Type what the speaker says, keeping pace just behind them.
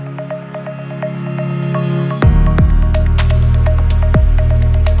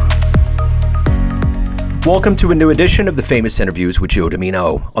Welcome to a new edition of the Famous Interviews with Joe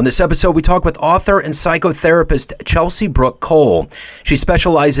Domino. On this episode, we talk with author and psychotherapist Chelsey Brooke Cole. She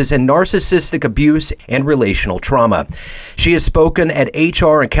specializes in narcissistic abuse and relational trauma. She has spoken at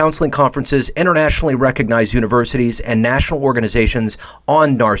HR and counseling conferences, internationally recognized universities, and national organizations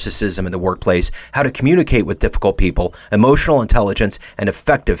on narcissism in the workplace, how to communicate with difficult people, emotional intelligence, and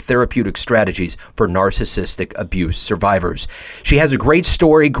effective therapeutic strategies for narcissistic abuse survivors. She has a great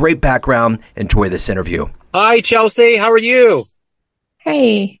story, great background. Enjoy this interview. Hi, Chelsey. How are you?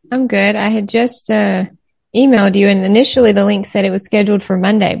 Hey, I'm good. I had just emailed you, and initially the link said it was scheduled for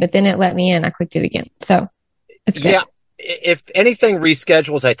Monday, but then it let me in. I clicked it again. So it's good. Yeah. If anything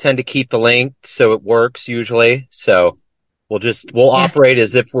reschedules, I tend to keep the link so it works usually. So we'll operate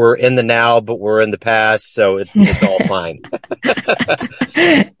as if we're in the now, but we're in the past. So it's all fine.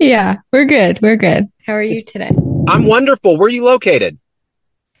 Yeah, we're good. We're good. How are you today? I'm wonderful. Where are you located?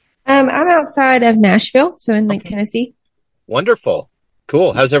 I'm outside of Nashville, so in Lake Tennessee. Wonderful.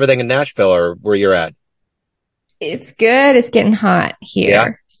 Cool. How's everything in Nashville or where you're at? It's good. It's getting hot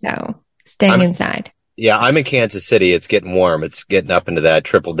here, so staying inside. Yeah, I'm in Kansas City. It's getting warm. It's getting up into that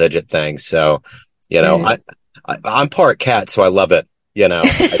triple digit thing. So, I'm part cat, so I love it.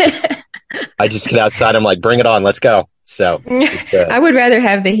 I just get outside. I'm like, bring it on. Let's go. So I would rather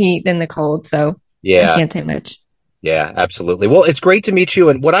have the heat than the cold. So I can't say much. Yeah, absolutely. Well, it's great to meet you.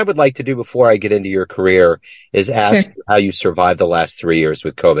 And what I would like to do before I get into your career is ask you how you survived the last 3 years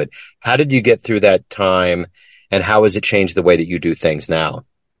with COVID. How did you get through that time, and how has it changed the way that you do things now?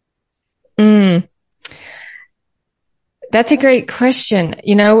 That's a great question.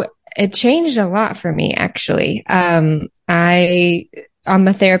 It changed a lot for me, actually. I'm a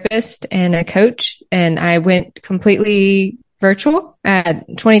therapist and a coach, and I went completely virtual at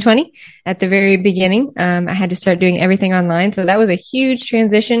 2020 at the very beginning. I had to start doing everything online. So that was a huge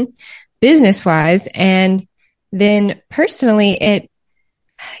transition business wise. And then personally,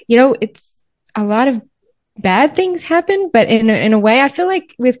 it's a lot of bad things happen, but in a way, I feel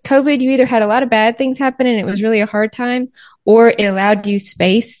like with COVID, you either had a lot of bad things happen and it was really a hard time, or it allowed you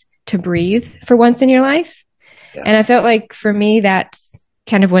space to breathe for once in your life. Yeah. And I felt like for me, that's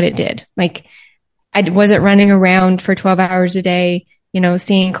kind of what it did. Like, I wasn't running around for 12 hours a day,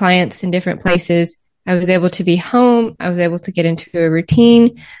 seeing clients in different places. I was able to be home. I was able to get into a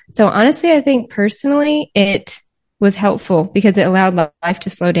routine. So honestly, I think personally, it was helpful because it allowed life to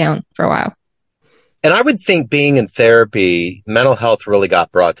slow down for a while. And I would think being in therapy, mental health really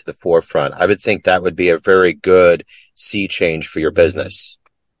got brought to the forefront. I would think that would be a very good sea change for your business.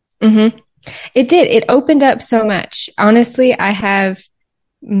 Mm-hmm. It did. It opened up so much. Honestly, I have...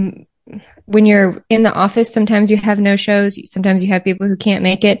 when you're in the office, sometimes you have no shows. Sometimes you have people who can't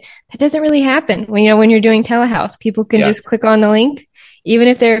make it. That doesn't really happen. When you're doing telehealth, people can just click on the link. Even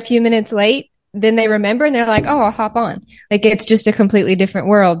if they're a few minutes late, then they remember and they're like, oh, I'll hop on. Like, it's just a completely different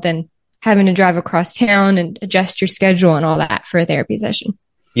world than having to drive across town and adjust your schedule and all that for a therapy session.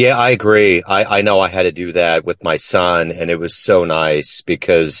 Yeah, I agree. I know I had to do that with my son, and it was so nice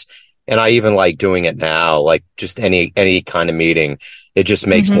because, and I even like doing it now, like just any kind of meeting. It just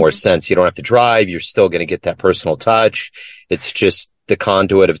makes more sense. You don't have to drive. You're still going to get that personal touch. It's just the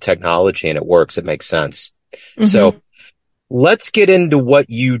conduit of technology, and it works. It makes sense. So let's get into what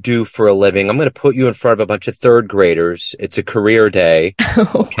you do for a living. I'm going to put you in front of a bunch of third graders. It's a career day.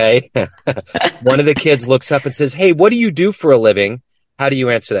 Okay. One of the kids looks up and says, hey, what do you do for a living? How do you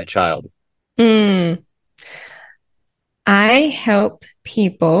answer that child? I help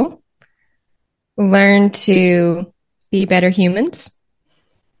people learn to be better humans.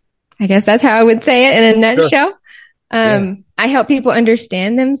 I guess that's how I would say it in a nutshell. Sure. I help people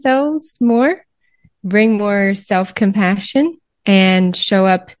understand themselves more, bring more self-compassion, and show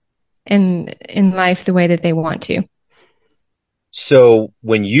up in life the way that they want to. So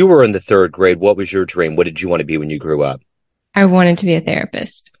when you were in the third grade, what was your dream? What did you want to be when you grew up? I wanted to be a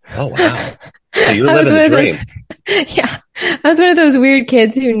therapist. Oh, wow. So you're living the dream. I was one of those weird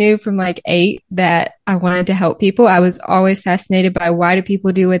kids who knew from like 8 that I wanted to help people. I was always fascinated by why do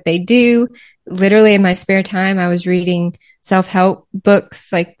people do what they do. Literally in my spare time, I was reading self-help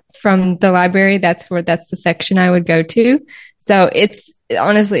books like from the library. That's the section I would go to. So it's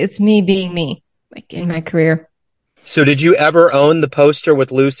me being me, like in my career. So did you ever own the poster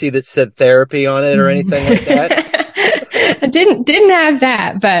with Lucy that said therapy on it or anything like that? I didn't have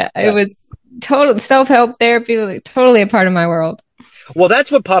that, but it was total self-help therapy, was totally a part of my world. Well,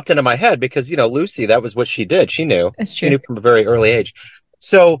 that's what popped into my head because, Lucy, that was what she did. She knew. That's true. She knew from a very early age.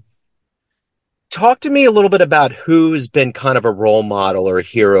 So talk to me a little bit about who's been kind of a role model or a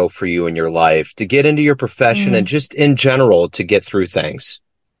hero for you in your life to get into your profession and just in general to get through things.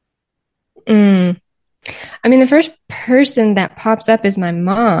 I mean, the first person that pops up is my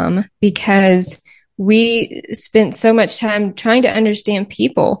mom because we spent so much time trying to understand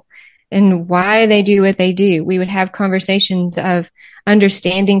people and why they do what they do. We would have conversations of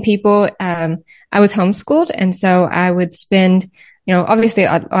understanding people. I was homeschooled, and so I would spend, obviously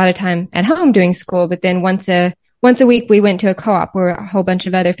a lot of time at home doing school, but then once a week we went to a co-op where a whole bunch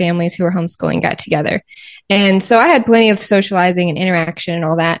of other families who were homeschooling got together. And so I had plenty of socializing and interaction and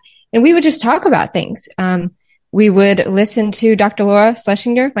all that. And we would just talk about things. We would listen to Dr. Laura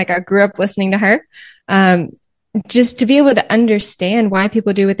Schlesinger, like I grew up listening to her, just to be able to understand why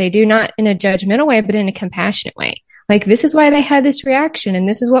people do what they do, not in a judgmental way, but in a compassionate way. Like, this is why they had this reaction, and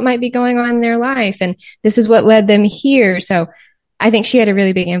this is what might be going on in their life, and this is what led them here. So I think she had a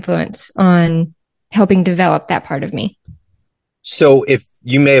really big influence on helping develop that part of me. So if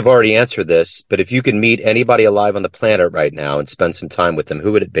you may have already answered this, but if you could meet anybody alive on the planet right now and spend some time with them,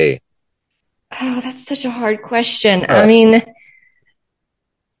 who would it be? Oh, that's such a hard question. I mean,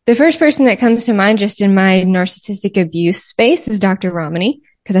 the first person that comes to mind just in my narcissistic abuse space is Dr. Romani,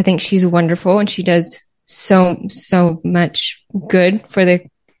 because I think she's wonderful and she does so much good for the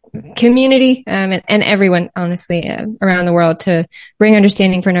community and everyone, honestly, around the world to bring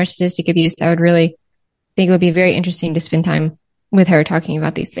understanding for narcissistic abuse. I would really think it would be very interesting to spend time with her talking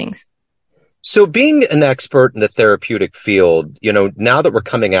about these things. So being an expert in the therapeutic field, now that we're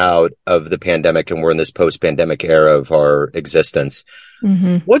coming out of the pandemic and we're in this post-pandemic era of our existence,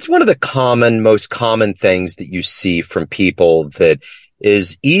 what's one of the most common things that you see from people that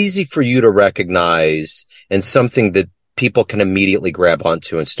is easy for you to recognize and something that people can immediately grab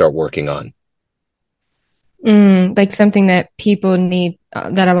onto and start working on? Like something that people need,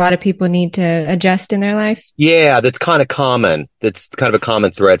 that a lot of people need to adjust in their life? Yeah, that's kind of common. That's kind of a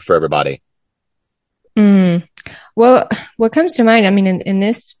common thread for everybody. Well, what comes to mind, I mean, in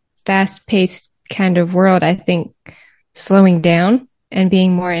this fast-paced kind of world, I think slowing down and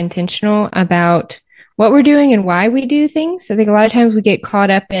being more intentional about what we're doing and why we do things. I think a lot of times we get caught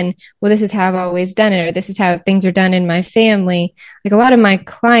up in, well, this is how I've always done it, or this is how things are done in my family. Like a lot of my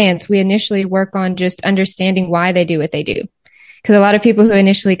clients, we initially work on just understanding why they do what they do. Because a lot of people who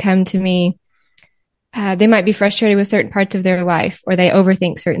initially come to me, they might be frustrated with certain parts of their life, or they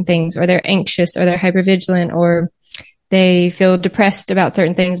overthink certain things, or they're anxious, or they're hypervigilant, or they feel depressed about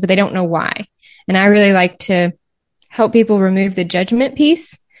certain things, but they don't know why. And I really like to help people remove the judgment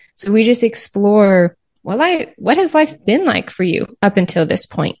piece. So we just explore, what has life been like for you up until this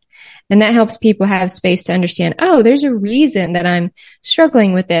point? And that helps people have space to understand, oh, there's a reason that I'm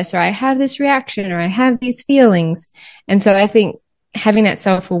struggling with this, or I have this reaction, or I have these feelings. And so I think having that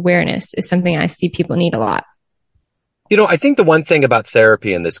self-awareness is something I see people need a lot. I think the one thing about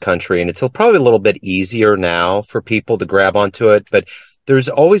therapy in this country, and it's probably a little bit easier now for people to grab onto it, but there's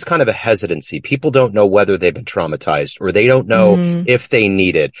always kind of a hesitancy. People don't know whether they've been traumatized, or they don't know if they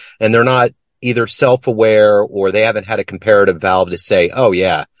need it. And they're not either self-aware, or they haven't had a comparative valve to say, oh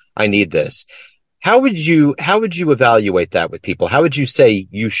yeah, I need this. How would you evaluate that with people? How would you say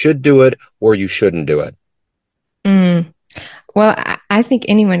you should do it or you shouldn't do it? Well, I think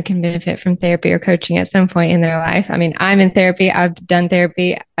anyone can benefit from therapy or coaching at some point in their life. I mean, I'm in therapy. I've done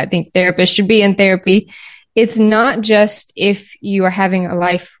therapy. I think therapists should be in therapy. It's not just if you are having a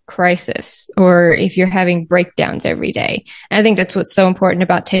life crisis or if you're having breakdowns every day. And I think that's what's so important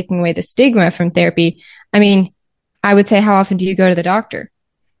about taking away the stigma from therapy. I mean, I would say, how often do you go to the doctor?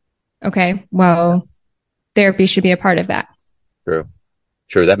 Okay, well, therapy should be a part of that. True.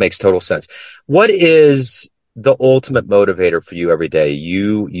 That makes total sense. What is the ultimate motivator for you every day?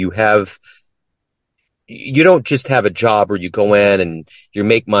 You don't just have a job where you go in and you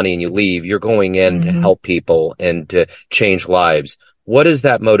make money and you leave. You're going in to help people and to change lives. What is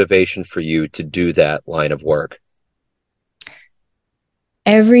that motivation for you to do that line of work?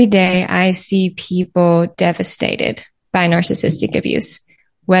 Every day I see people devastated by narcissistic abuse,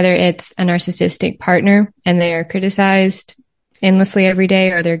 whether it's a narcissistic partner and they are criticized endlessly every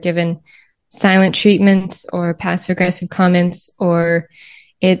day, or they're given silent treatments or passive aggressive comments, or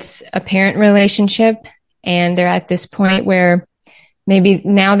it's a parent relationship and they're at this point where maybe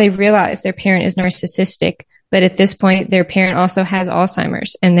now they realize their parent is narcissistic, but at this point their parent also has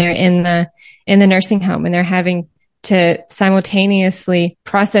Alzheimer's and they're in the nursing home, and they're having to simultaneously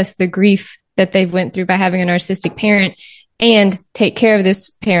process the grief that they've went through by having a narcissistic parent and take care of this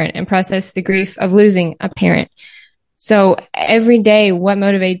parent and process the grief of losing a parent. So every day, what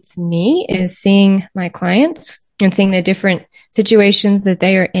motivates me is seeing my clients and seeing the different situations that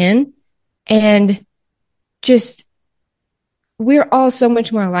they are in, and just we're all so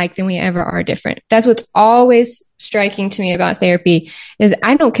much more alike than we ever are different. That's what's always striking to me about therapy is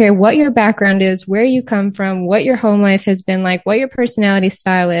I don't care what your background is, where you come from, what your home life has been like, what your personality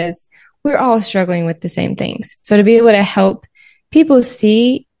style is. We're all struggling with the same things. So to be able to help people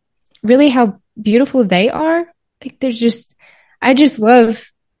see really how beautiful they are, like I just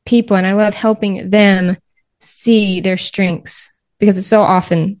love people and I love helping them see their strengths because it's so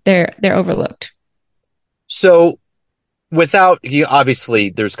often they're overlooked. So without, obviously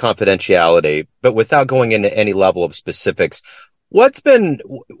there's confidentiality, but without going into any level of specifics, what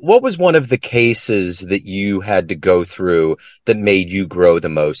was one of the cases that you had to go through that made you grow the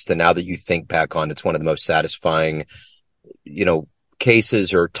most? And now that you think back on, it's one of the most satisfying,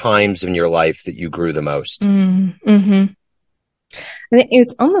 cases or times in your life that you grew the most. Mm-hmm. I think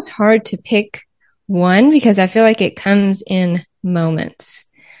it's almost hard to pick one because I feel like it comes in moments.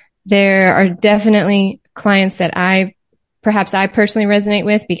 There are definitely clients that perhaps I personally resonate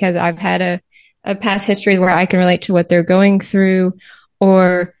with because I've had a past history where I can relate to what they're going through,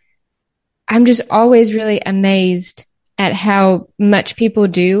 or I'm just always really amazed at how much people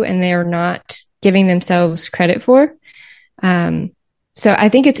do and they're not giving themselves credit for. So I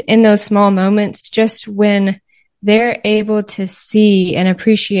think it's in those small moments, just when they're able to see and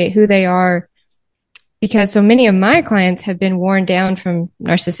appreciate who they are, because so many of my clients have been worn down from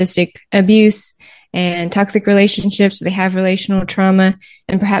narcissistic abuse and toxic relationships. They have relational trauma,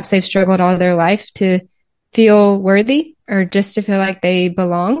 and perhaps they've struggled all their life to feel worthy or just to feel like they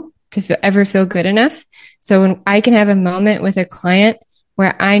belong, to ever feel good enough. So when I can have a moment with a client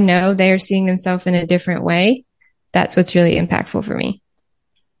where I know they are seeing themselves in a different way, that's what's really impactful for me.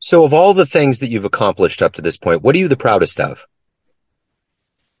 So of all the things that you've accomplished up to this point, what are you the proudest of?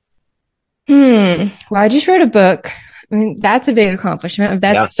 Well, I just wrote a book. I mean, that's a big accomplishment.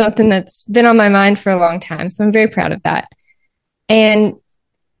 That's something that's been on my mind for a long time. So I'm very proud of that. And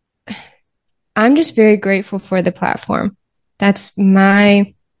I'm just very grateful for the platform. That's what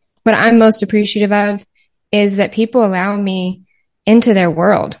I'm most appreciative of is that people allow me into their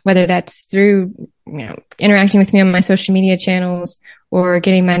world, whether that's through, interacting with me on my social media channels or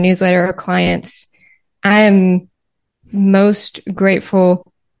getting my newsletter or clients. I am most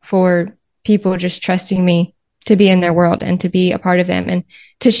grateful for people just trusting me to be in their world and to be a part of them and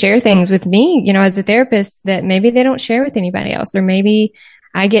to share things with me, as a therapist that maybe they don't share with anybody else, or maybe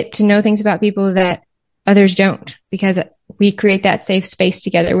I get to know things about people that others don't, because we create that safe space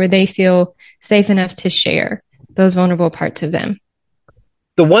together where they feel safe enough to share those vulnerable parts of them.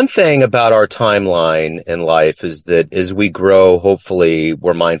 The one thing about our timeline in life is that as we grow, hopefully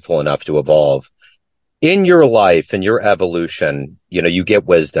we're mindful enough to evolve. In your life and your evolution, you get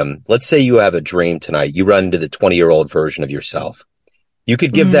wisdom. Let's say you have a dream tonight. You run into the 20-year-old version of yourself. You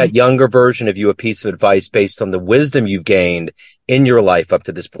could give that younger version of you a piece of advice based on the wisdom you've gained in your life up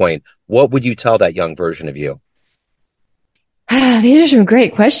to this point. What would you tell that young version of you? These are some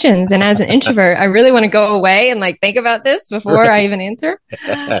great questions. And as an introvert, I really want to go away and think about this before I even answer.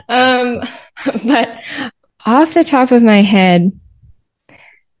 But off the top of my head,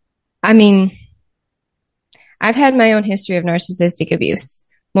 I mean, I've had my own history of narcissistic abuse,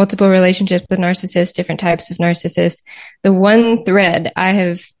 multiple relationships with narcissists, different types of narcissists. The one thread I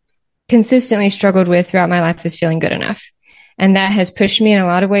have consistently struggled with throughout my life is feeling good enough. And that has pushed me in a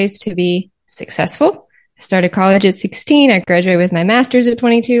lot of ways to be successful. I started college at 16. I graduated with my master's at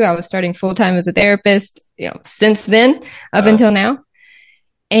 22. I was starting full time as a therapist, since then up until now.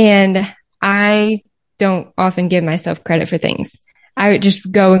 And I don't often give myself credit for things. I would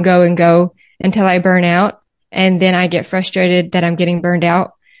just go and go and go until I burn out. And then I get frustrated that I'm getting burned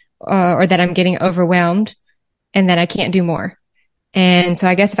out, or that I'm getting overwhelmed and that I can't do more. And so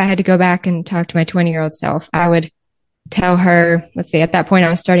I guess if I had to go back and talk to my 20-year-old self, I would tell her, let's see, at that point I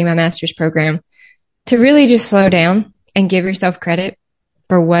was starting my master's program, to really just slow down and give yourself credit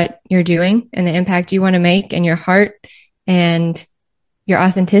for what you're doing and the impact you want to make, and your heart and your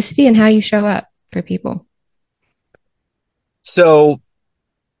authenticity and how you show up for people. So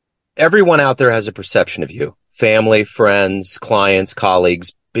everyone out there has a perception of you, family, friends, clients,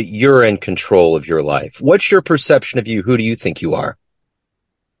 colleagues, but you're in control of your life. What's your perception of you? Who do you think you are?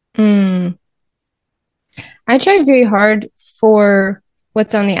 I try very hard for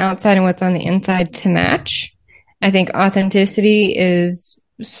what's on the outside and what's on the inside to match. I think authenticity is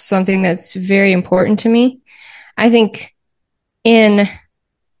something that's very important to me. I think a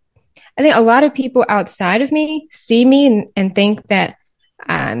lot of people outside of me see me and think that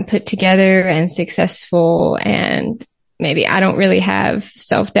I'm put together and successful, and maybe I don't really have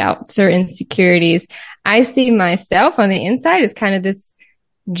self-doubts or insecurities. I see myself on the inside as kind of this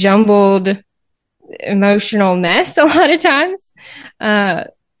jumbled emotional mess a lot of times.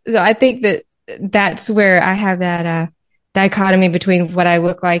 So I think that's where I have that dichotomy between what I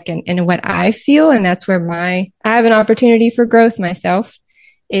look like and what I feel. And that's where I have an opportunity for growth myself,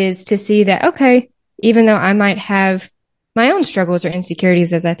 is to see that, okay, even though I might have my own struggles or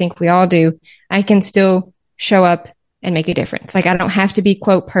insecurities, as I think we all do, I can still show up and make a difference. Like, I don't have to be,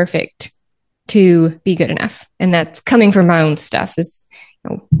 quote, perfect to be good enough. And that's coming from my own stuff is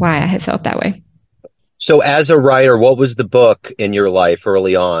why I have felt that way. So as a writer, what was the book in your life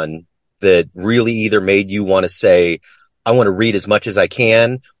early on that really either made you want to say, I want to read as much as I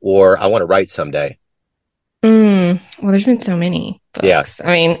can, or I want to write someday? Well, there's been so many books. Yeah.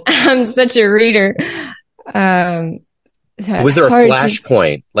 I mean, I'm such a reader. So was there a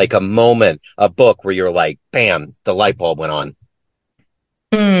flashpoint, like a moment, a book where you're like, bam, the light bulb went on?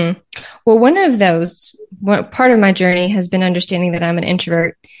 Well, one of those, part of my journey has been understanding that I'm an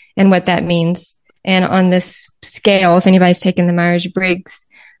introvert and what that means. And on this scale, if anybody's taken the Myers-Briggs,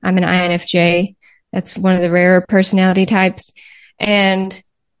 I'm an INFJ. That's one of the rarer personality types. And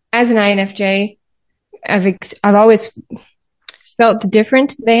as an INFJ, I've always felt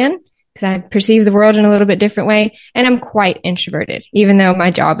different than, because I perceive the world in a little bit different way. And I'm quite introverted, even though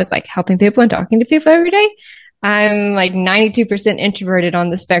my job is like helping people and talking to people every day. I'm like 92% introverted on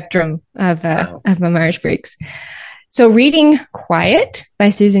the spectrum of my Myers-Briggs. So reading Quiet by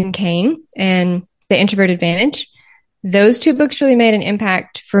Susan Cain and The Introvert Advantage, those two books really made an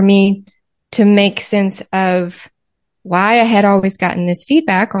impact for me to make sense of why I had always gotten this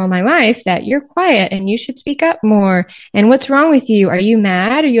feedback all my life that you're quiet and you should speak up more. And what's wrong with you? Are you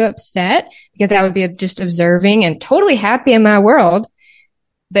mad? Are you upset? Because I would be just observing and totally happy in my world.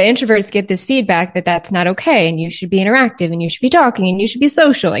 But introverts get this feedback that that's not okay, and you should be interactive, and you should be talking, and you should be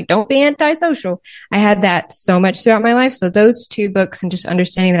social. Like, don't be antisocial. I had that so much throughout my life. So those two books and just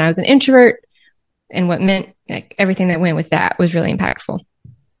understanding that I was an introvert and what meant, like, everything that went with that was really impactful.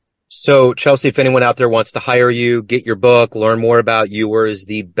 So, Chelsey, if anyone out there wants to hire you, get your book, learn more about you, where is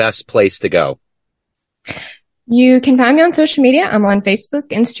the best place to go? You can find me on social media. I'm on Facebook,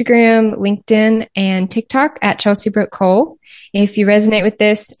 Instagram, LinkedIn, and TikTok at Chelsey Brooke Cole. If you resonate with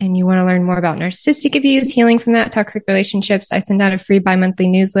this and you want to learn more about narcissistic abuse, healing from that, toxic relationships, I send out a free bi-monthly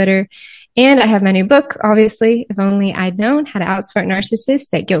newsletter. And I have my new book, obviously, If Only I'd Known, How to Outsmart Narcissists,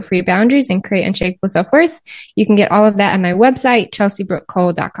 Set Guilt-Free Boundaries, and Create Unshakable Self-Worth. You can get all of that at my website,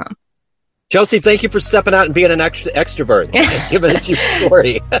 chelseybrookecole.com. Chelsey, thank you for stepping out and being an extrovert, giving us your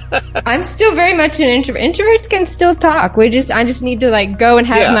story. I'm still very much an introvert. Introverts can still talk. I just need to like go and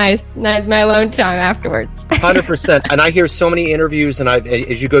have my alone time afterwards. 100%. And I hear so many interviews, and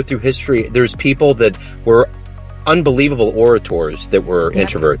as you go through history, there's people that were unbelievable orators that were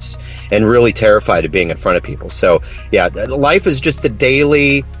introverts and really terrified of being in front of people. So yeah, life is just a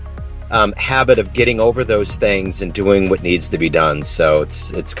daily habit of getting over those things and doing what needs to be done. So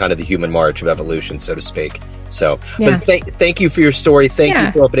it's kind of the human march of evolution, so to speak. So, but thank you for your story. Thank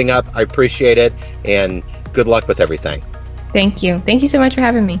you for opening up. I appreciate it, and good luck with everything. Thank you. Thank you so much for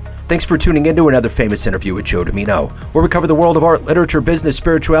having me. Thanks for tuning in to another famous interview with Joe Domino, where we cover the world of art, literature, business,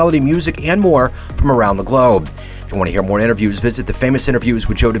 spirituality, music, and more from around the globe. If you want to hear more interviews, visit the Famous Interviews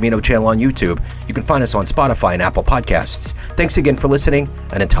with Joe Domino channel on YouTube. You can find us on Spotify and Apple Podcasts. Thanks again for listening,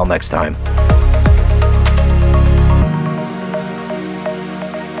 and until next time.